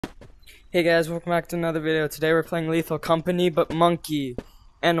Hey guys, welcome back to another video. Today we're playing Lethal Company, but Monkey.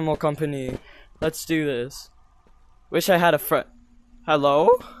 Animal Company. Let's do this. Wish I had a friend. Hello?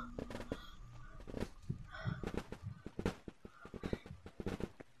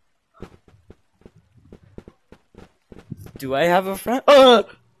 Do I have a friend?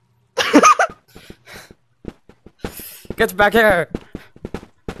 Get back here!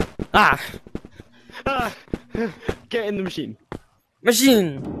 Ah! Get in the machine.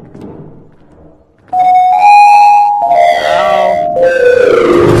 Machine!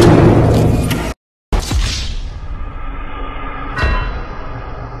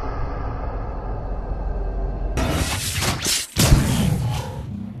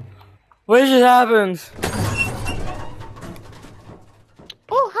 What just happened?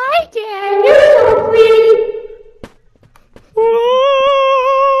 Oh, hi, Dad. You're so pretty.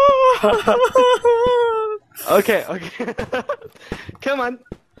 Okay. Come on.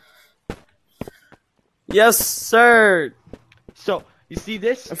 Yes, sir. So, you see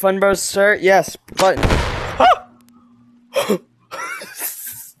this? Fun bros, sir. Yes, button.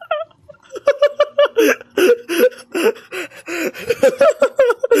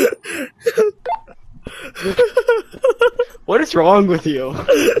 What is wrong with you? What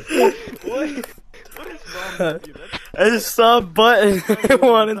is wrong with you? I just saw a button. I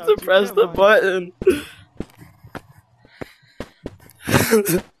wanted to press the button.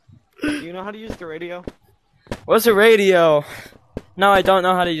 Do you know how to use the radio? What's a radio? No, I don't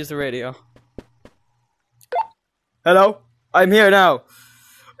know how to use the radio. Hello? I'm here now.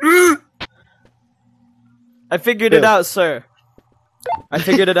 I figured it out, sir. I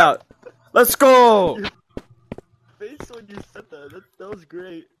figured it out. Let's go! Face when you said that was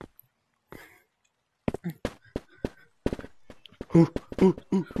great.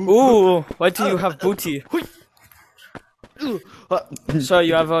 Ooh, why do you have booty? So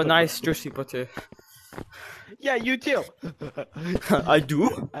you have a nice juicy booty. Yeah, you too. I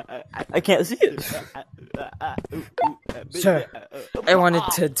do? I can't see it. Sir, I wanted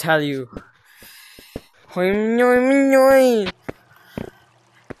to tell you.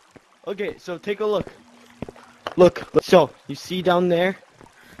 Okay, so take a look. Look. So, you see down there?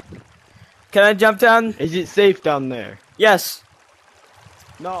 Can I jump down? Is it safe down there? Yes.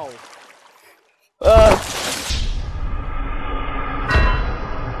 No.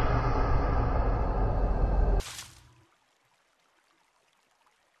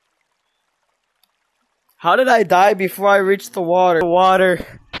 How did I die before I reached the water?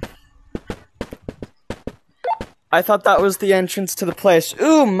 I thought that was the entrance to the place.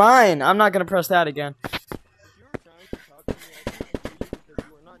 Ooh, mine! I'm not gonna press that again. If you were trying to talk to me, I can't hear you because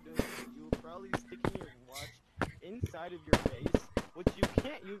you were not doing it. You were probably sticking your watch inside of your face, which you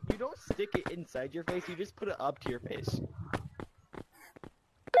can't. You don't stick it inside your face. You just put it up to your face.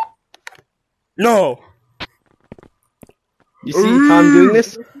 No! You see how I'm doing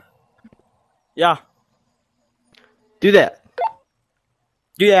this? Yeah. Do that.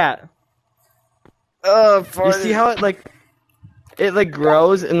 Do that. You see how it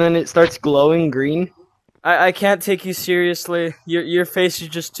grows and then it starts glowing green? I can't take you seriously. Your face is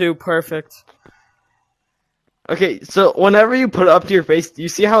just too perfect. Okay, so whenever you put it up to your face, you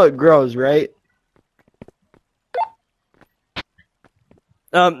see how it grows, right?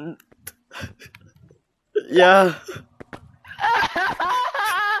 Yeah.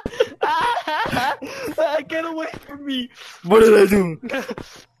 Get away from me! What did I do?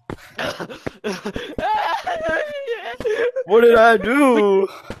 What did I do?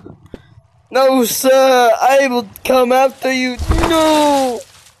 No, sir, I will come after you. No!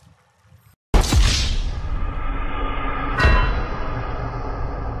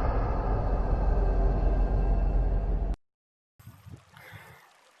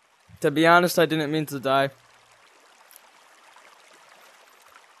 To be honest, I didn't mean to die.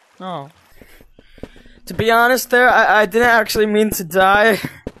 Oh. To be honest there, I didn't actually mean to die.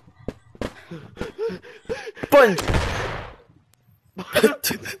 Button!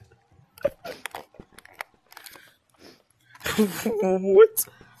 What?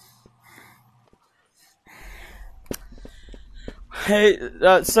 Hey,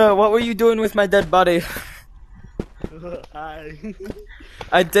 sir, what were you doing with my dead body?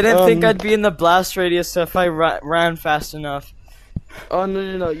 I didn't think I'd be in the blast radius if I ran fast enough. Oh,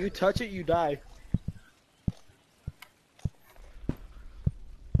 no. You touch it, you die.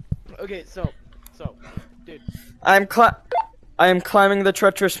 Okay, so, dude. I am climbing the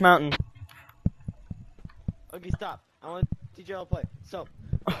treacherous mountain. Okay, stop. I want to teach you how to play. So,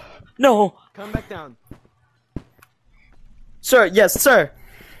 No! come back down. Sir, yes, sir!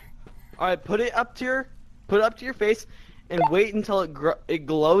 Alright, put it up to your face, and wait until it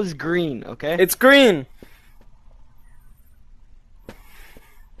glows green, okay? It's green.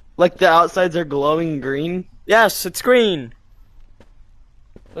 Like the outsides are glowing green? Yes, it's green.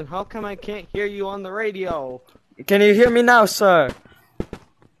 Then how come I can't hear you on the radio? Can you hear me now, sir?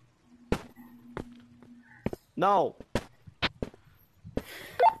 No.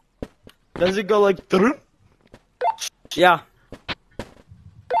 Does it go like... Yeah.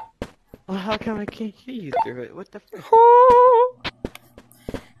 Well, how come I can't hear you through it? What the frick?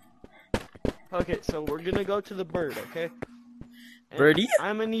 Okay, so we're gonna go to the bird, okay? And Birdie?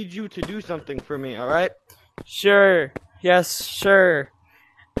 I'm gonna need you to do something for me, alright? Sure. Yes, sure.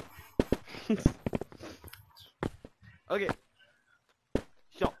 Okay.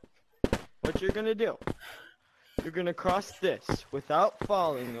 So, what you're gonna do, you're gonna cross this without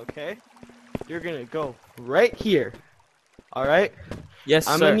falling, okay? You're gonna go right here, alright? Yes,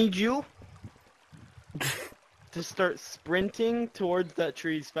 I'm sir. gonna need you to start sprinting towards that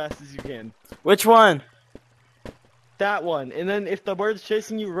tree as fast as you can. Which one? That one. And then if the bird's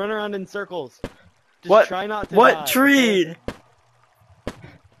chasing you, run around in circles. Just What? try not to What die, tree? okay?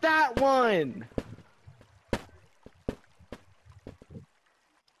 That one!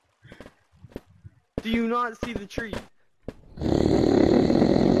 Do you not see the tree?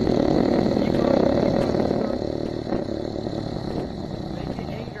 Make it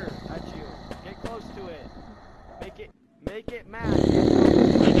anger at you. Get close to it. Make it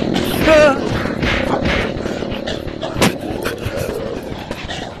mad.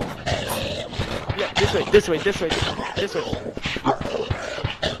 Yeah, this way.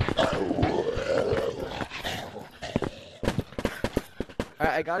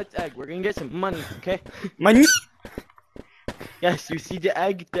 Alright, I got its egg. We're gonna get some money, okay? Money? Yes, you see the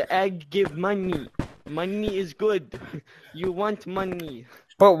egg give money. Money is good. You want money.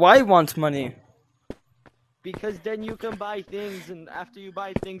 But why want money? Because then you can buy things, and after you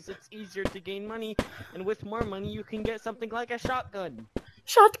buy things, it's easier to gain money. And with more money, you can get something like a shotgun.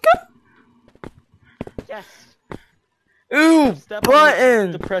 Shotgun? Yes. Ooh, Step on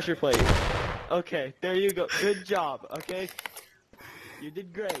button. the pressure plate. Okay, there you go. Good job, okay? You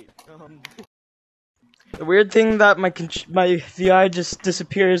did great. The weird thing that my VI just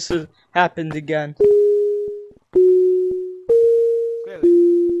disappears happened again. Clearly.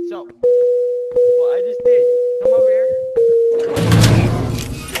 So, what I just did, come over here.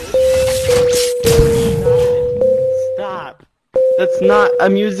 Stop. That's not a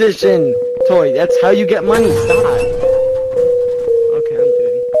musician toy. That's how you get money. Stop. Okay, I'm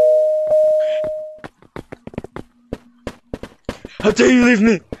doing. How dare you leave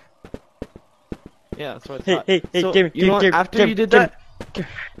me? Yeah, that's what I Hey, thought. hey, So, give me, you know what? After give you did me. that,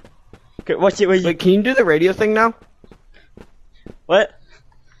 Okay, watch it. wait, can you do the radio thing now? What?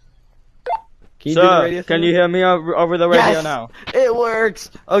 Can you do the Sir, radio thing can now? you hear me over the radio Yes! now? It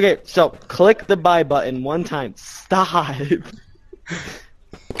works! Okay, so click the buy button one time. Stop!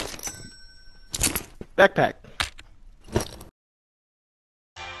 Backpack.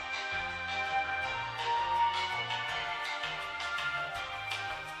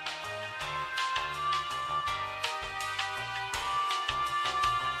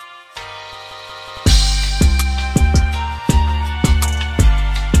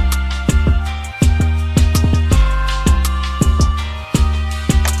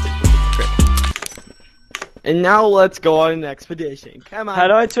 And now let's go on an expedition. Come on. How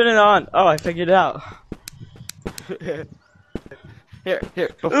do I turn it on? Oh, I figured it out. Here.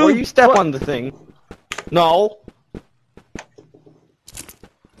 Before Ooh, you step what? on the thing. No.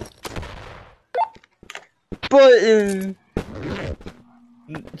 Button.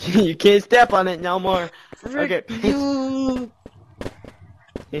 You can't step on it no more. Okay. You.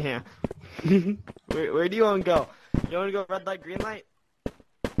 Yeah. Where do you want to go? You want to go red light, green light?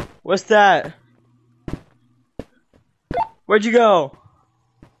 What's that? Where'd you go?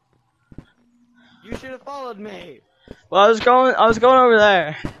 You should have followed me. Well, I was going over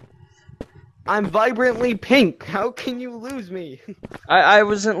there. I'm vibrantly pink. How can you lose me? I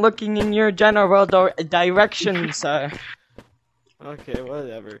wasn't looking in your general direction, sir. Okay,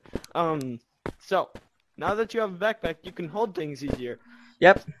 whatever. So, now that you have a backpack, you can hold things easier.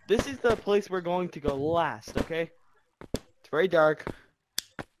 Yep. This is the place we're going to go last, okay? It's very dark.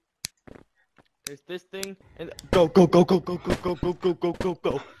 There's this thing, and go.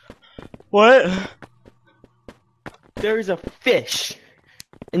 What? There's a fish,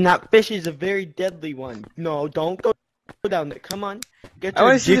 and that fish is a very deadly one. No, don't go down there. Come on, get I your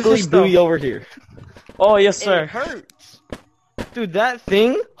wanna see the jiggly fish, though. booty over here. Oh, yes, It sir. hurts. Dude, that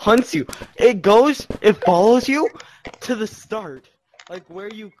thing hunts you. It follows you to the start. Like where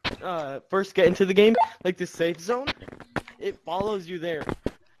you first get into the game, like the safe zone. It follows you there.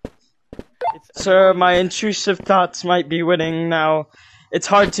 It's Sir, annoying. my intrusive thoughts might be winning now. It's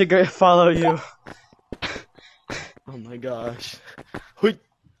hard to follow you. Oh my gosh. Hui.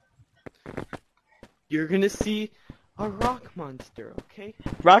 You're gonna see a rock monster, okay?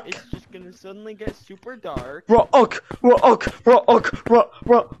 Rock? It's just gonna suddenly get super dark. Rock, rock, rock, rock, rock,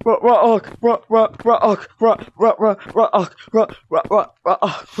 rock, rock, rock, rock, rock, rock, rock, rock, rock, rock,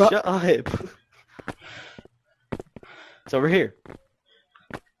 rock. Shut up. It's over here.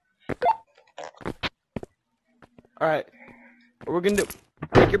 Alright. What we're gonna do,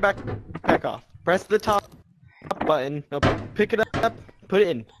 take your backpack off. Press the top button. No, pick it up, put it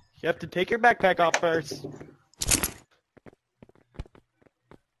in. You have to take your backpack off first.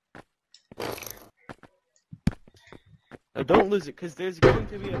 Now don't lose it, because there's going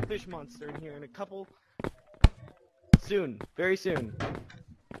to be a fish monster in here in a couple... Soon. Very soon.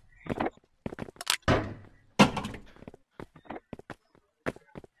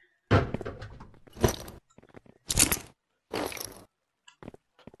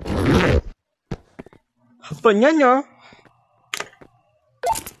 Banana.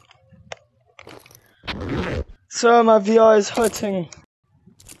 Sir, my VR is hurting.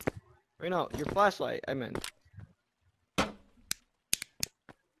 Wait, no, your flashlight, I meant.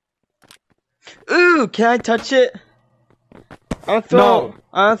 Ooh, can I touch it? I'm No.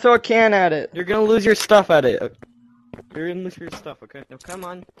 gonna throw a can at it. You're gonna lose your stuff at it. You're gonna lose your stuff, okay? Now come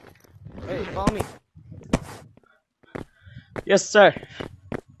on. Hey, follow me. Yes, sir.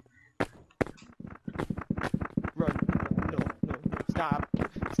 Run. No, no, no. Stop.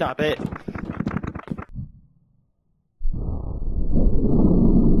 Stop it.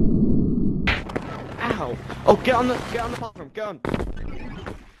 Ow. Oh, get on the platform. Get on.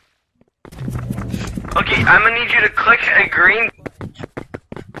 Okay, I'm gonna need you to click a green.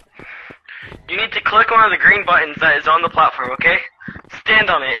 You need to click one of the green buttons that is on the platform, okay? Stand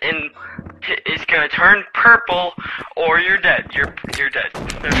on it, and it's gonna turn purple, or you're dead. You're dead.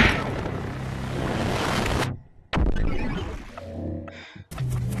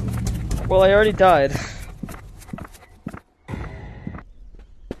 Well, I already died.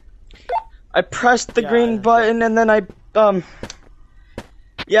 I pressed the Yeah, green button and then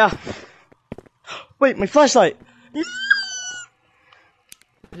yeah. Wait, my flashlight.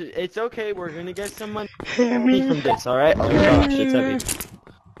 It's okay. We're gonna get some money Hammy. from this. All right. Oh gosh, it's heavy.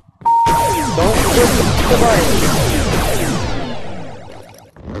 Don't click the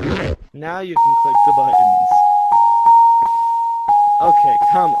buttons. Now you can click the buttons. Okay,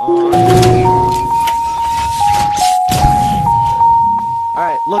 come on.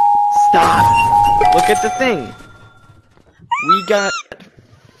 Alright, look, stop! Look at the thing! We got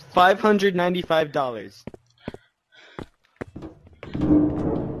 $595.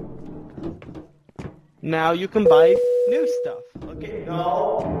 Now you can buy new stuff. Okay,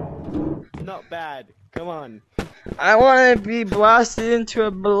 no. Not bad. Come on. I want to be blasted into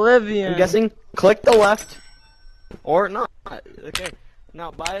oblivion. I'm guessing click the left or not. Okay.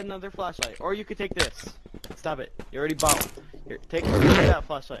 Now buy another flashlight, or you could take this. Stop it. You already bought one. Here, take that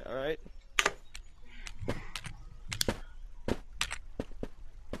flashlight. All right.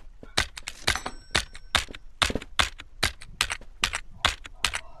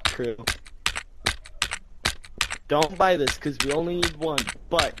 True. Don't buy this because we only need one.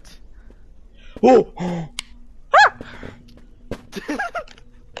 But. Oh.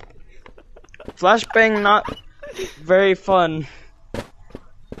 Flashbang not very fun.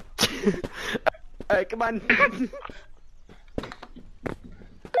 Alright, come on.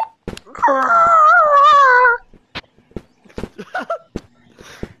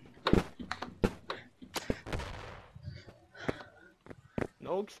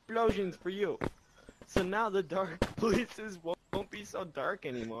 No explosions for you. So now the dark places won't be so dark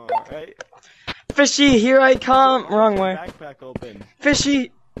anymore, right? Fishy, here I come. Wrong way. Backpack open.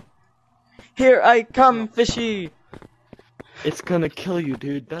 Fishy, here I come. Fishy. It's gonna kill you,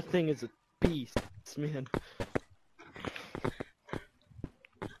 dude. That thing is a beast, man.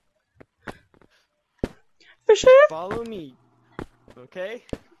 Fishy. Follow me, okay?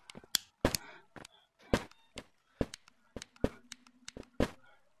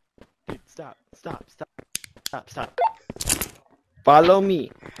 Dude, stop. Follow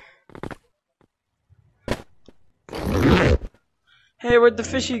me. Hey, where'd the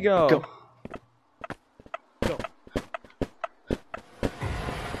fishy go? Go. Go.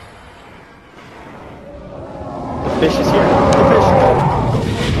 The fish is here. The fish.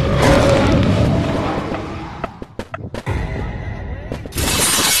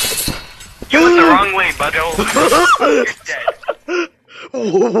 You went the wrong way, buddo. You're dead.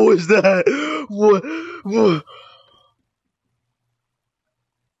 What was that? What?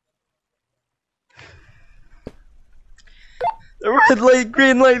 The red light,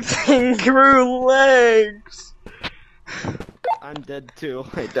 green light thing grew legs. I'm dead too.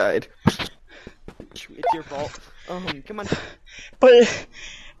 I died. It's your fault. Come on. But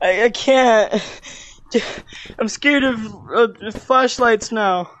I can't. I'm scared of flashlights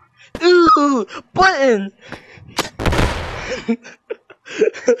now. Ooh, button.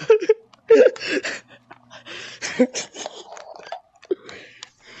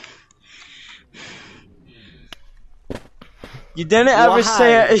 You didn't ever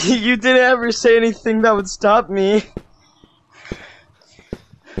say you didn't ever say anything that would stop me.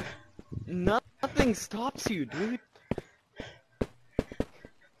 Nothing stops you, dude.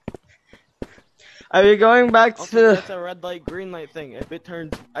 Are you going back to Also, that's a red light, green light thing. If it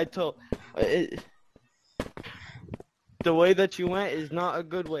turns, the way that you went is not a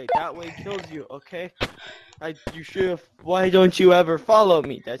good way. That way kills you, okay? You should have. Why don't you ever follow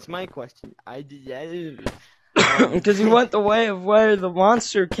me? That's my question. because you went the way of where the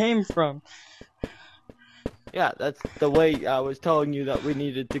monster came from. Yeah, that's the way I was telling you that we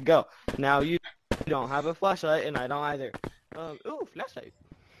needed to go. Now you don't have a flashlight, and I don't either. Ooh, flashlight.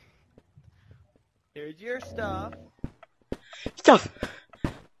 Here's your stuff. Stuff.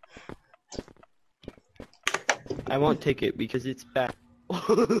 I won't take it because it's bad.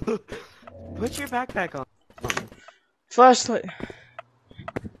 Put your backpack on. Flashlight.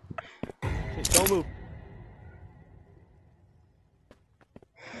 Okay, don't move.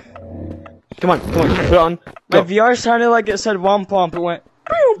 Come on, put it on. My Go. VR sounded like it said womp womp. It went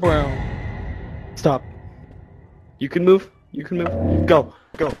boom boom. Stop. You can move. You can move. Go.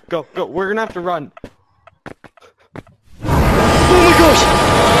 Go. Go. Go. We're gonna have to run. Oh my gosh!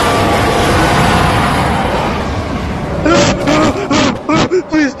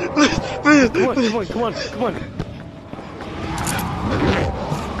 Please, please, please, Come on, come on, come on, come on.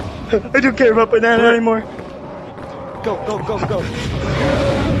 I don't care about banana anymore. Go, go, go, go.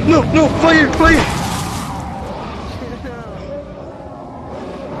 No, no, fire, fire!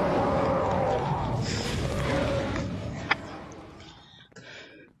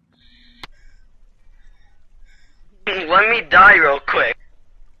 Let me die real quick.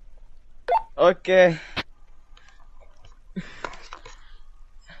 Okay.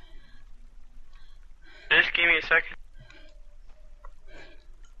 Just give me a second.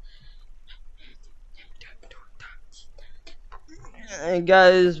 Hey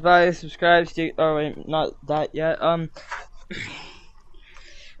guys, bye, subscribe, oh wait, not that yet.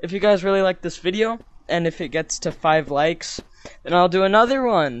 If you guys really like this video, and if it gets to 5 likes, then I'll do another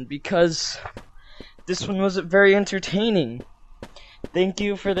one, because this one wasn't very entertaining. Thank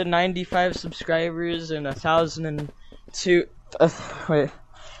you for the 95 subscribers and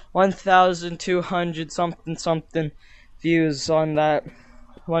 1,200 something views on that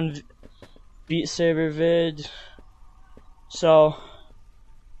one Beat Saber vid. So,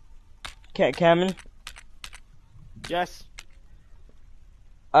 Cameron? Yes.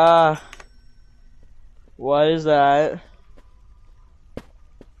 What is that?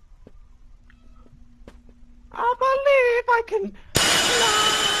 I believe I can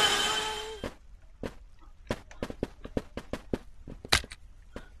fly.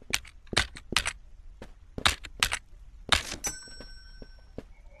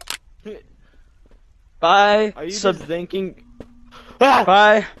 Bye. Are you just thinking?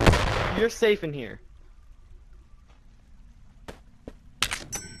 Bye. You're safe in here.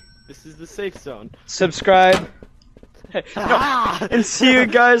 This is the safe zone. Subscribe. And see you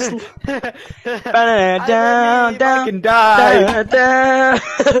guys. Down, I can die. down.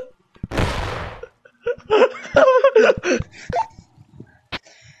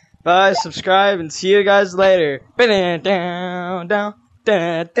 Bye. Subscribe and see you guys later. Down, down, down,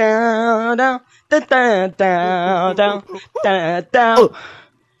 down, down, down, down, down, down, down, down,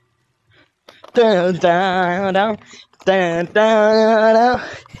 down, down, down, down,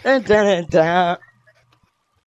 down, down, down.